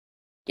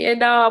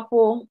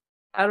Yedawapo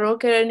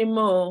Kirikeni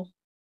mo.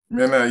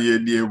 Mena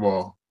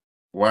yediebo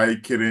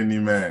Wakirike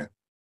me.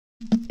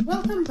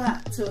 Welcome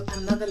back to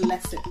another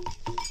lesson.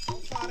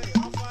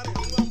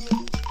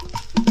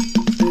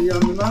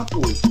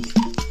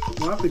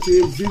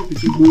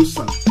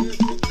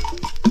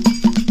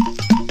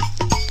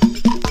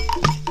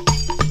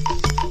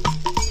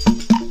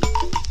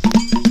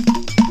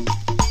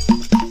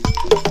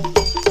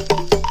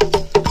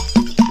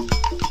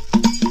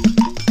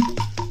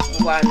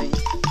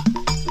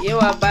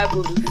 Yewa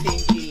Bible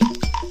thinking.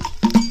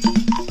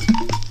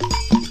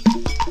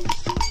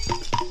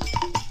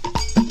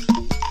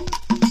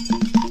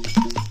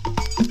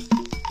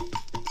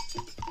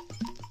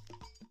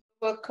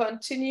 We'll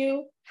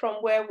continue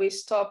from where we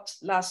stopped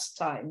last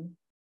time,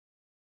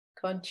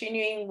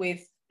 continuing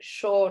with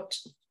short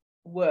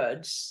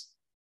words.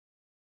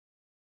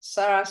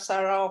 Sara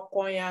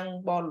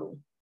Okoyan Bolu.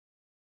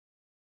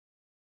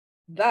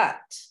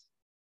 That,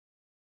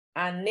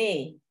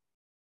 ane.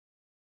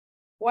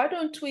 Why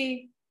don't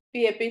we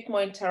be a bit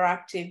more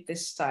interactive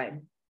this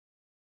time?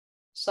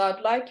 So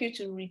I'd like you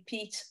to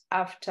repeat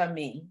after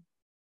me.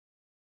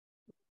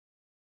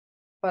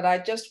 But I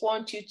just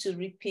want you to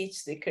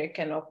repeat the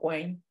Kirikeni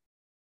Okwein.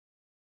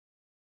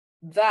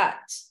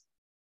 That,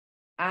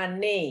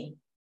 ane.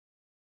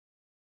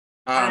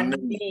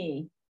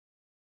 Ane.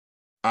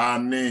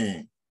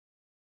 Ane.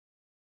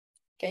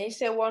 Can you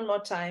say one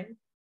more time?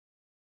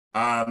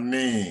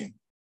 Ane.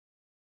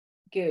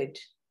 Good.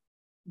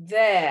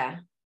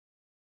 There.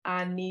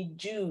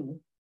 Aniju.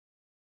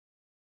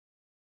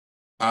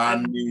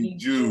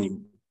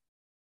 Aniju.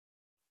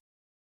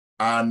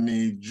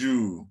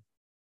 Aniju.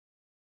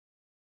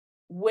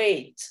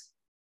 Wait.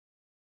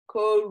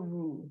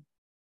 Koru.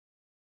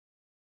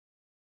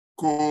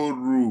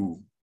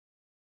 Koru.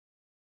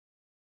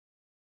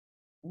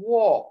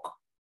 Walk.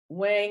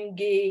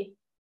 Wenge.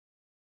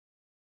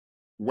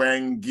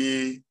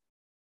 Wenge.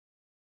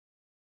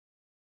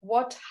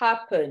 What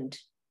happened?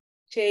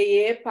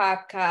 Cheye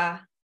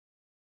paka.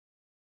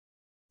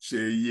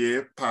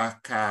 Cheye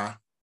paka.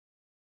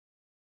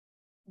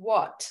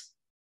 What?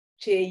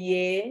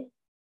 Cheye.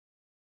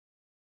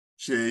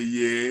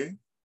 Cheye.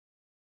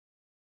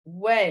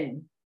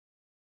 When?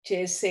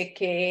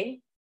 Cheseke.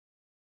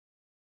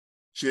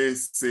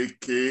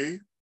 Cheseke.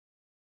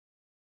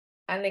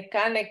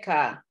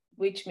 Anekaneka,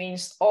 which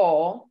means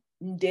or.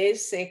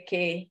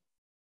 Ndeseke.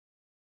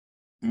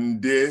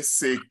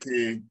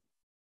 Ndeseke.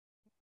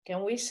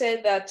 Can we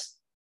say that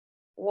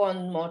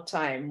one more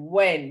time?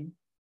 When?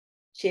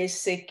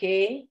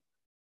 Cheseke.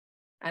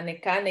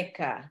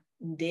 Anekaneka.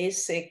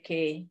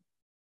 Ndeseke.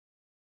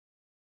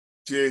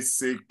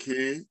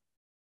 Cheseke.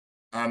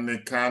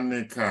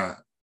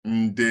 Anekaneka.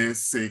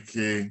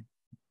 Ndeseke.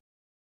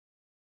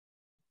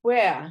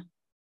 Where?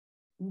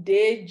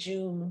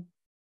 Ndeju.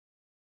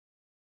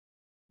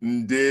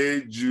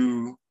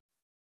 Ndeju.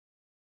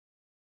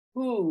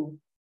 Who?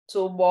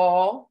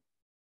 Tobo.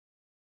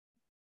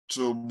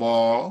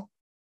 Tobo.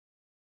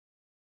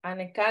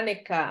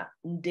 Anekaneka.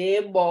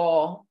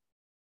 Ndebo.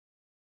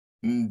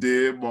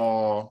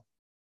 Ndebo.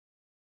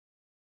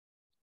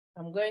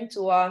 I'm going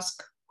to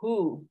ask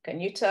who.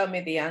 Can you tell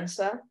me the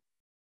answer?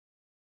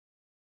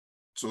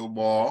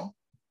 Tobo.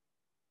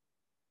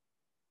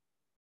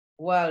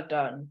 Well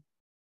done.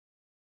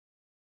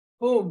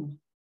 Whom?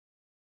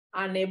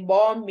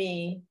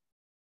 Anebomi.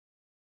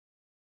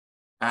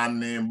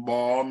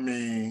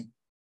 Anebomi.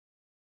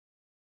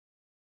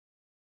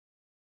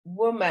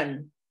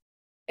 Woman.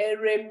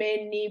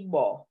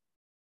 Eremenibo.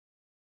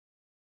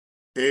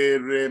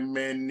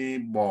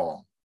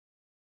 Eremenibo.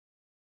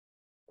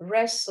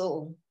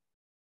 Wrestle.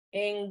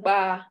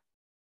 Ingba.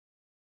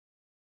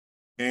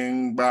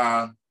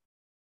 Ingba.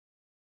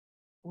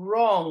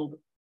 Wrong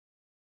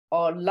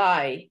or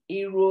lie.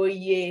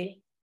 Iroye.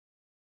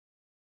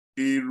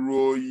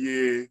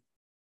 Iroye.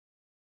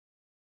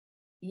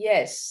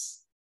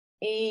 Yes.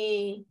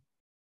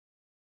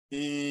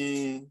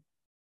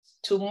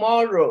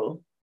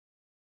 Tomorrow.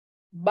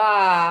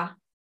 Ba.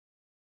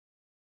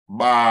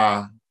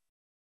 Ba.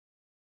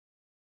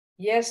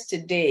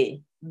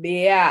 Yesterday.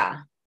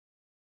 Bea.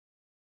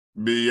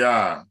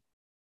 Bia.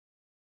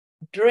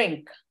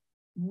 Drink.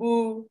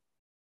 Bu.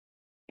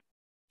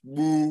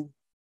 Bu.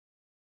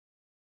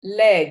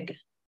 Leg.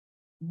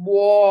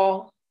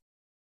 Bo.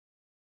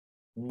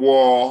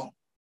 Bo.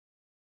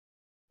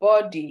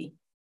 Body.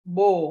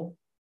 Bo.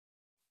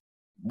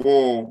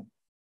 Bo.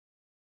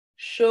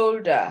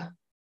 Shoulder.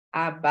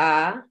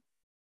 Aba.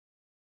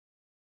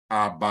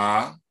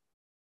 Aba.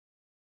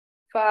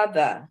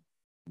 Father.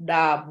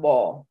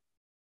 Dabo.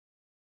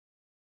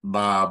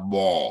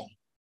 Dabo.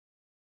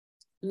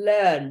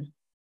 Learn.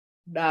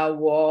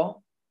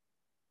 Dawo.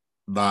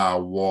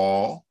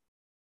 Dawo.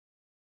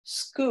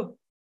 Scoop,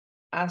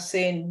 as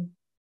in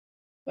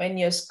when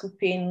you're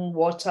scooping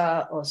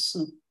water or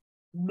soup.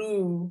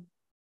 Do.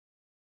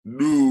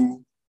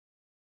 Do.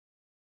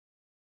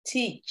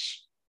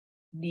 Teach.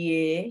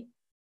 Die.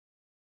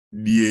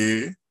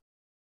 Die.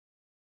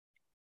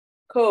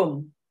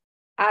 Come.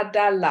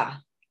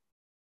 Adala.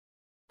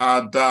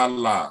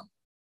 Adala.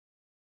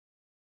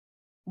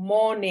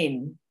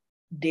 Morning,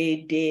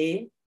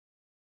 dede.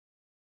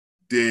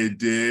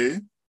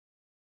 Dede.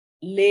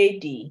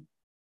 Lady,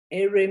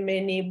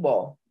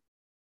 eremenibo.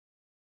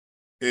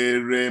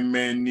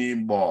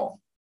 Eremenibo.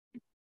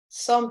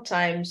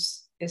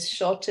 Sometimes it's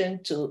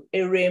shortened to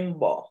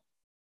erembo.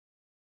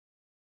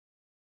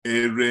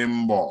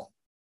 Erembo.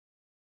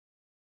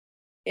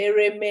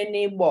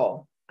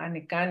 Eremenibo,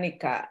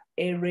 anikanika,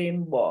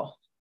 erembo.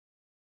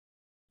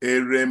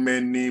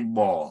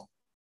 Eremenibo.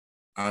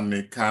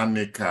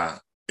 Anikanika.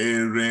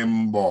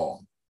 Erembo.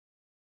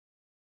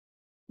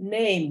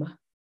 Name,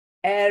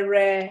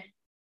 ere.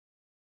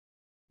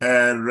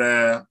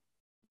 Ere.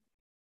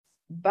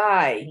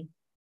 Buy,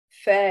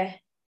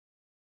 fe.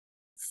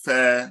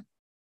 Fe.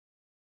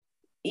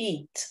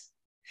 Eat,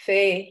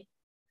 fe.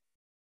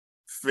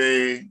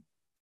 Fe.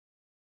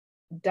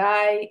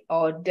 Die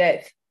or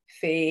death,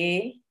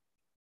 fe.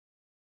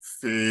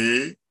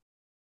 Fe.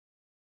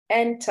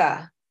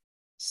 Enter,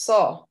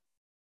 saw.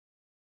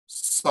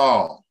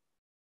 Saw.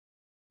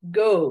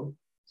 Go,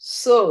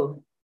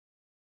 so.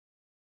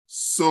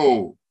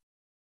 So.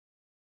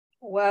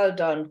 Well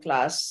done,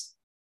 class.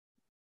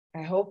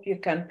 I hope you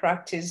can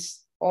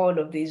practice all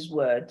of these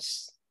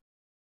words.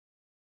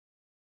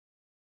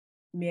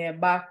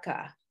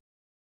 Miebaka.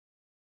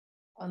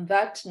 On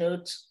that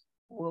note,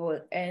 we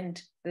will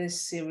end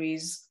this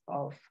series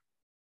of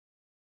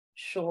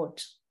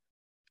short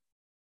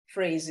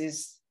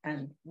phrases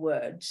and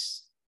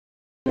words.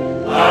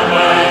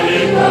 Amai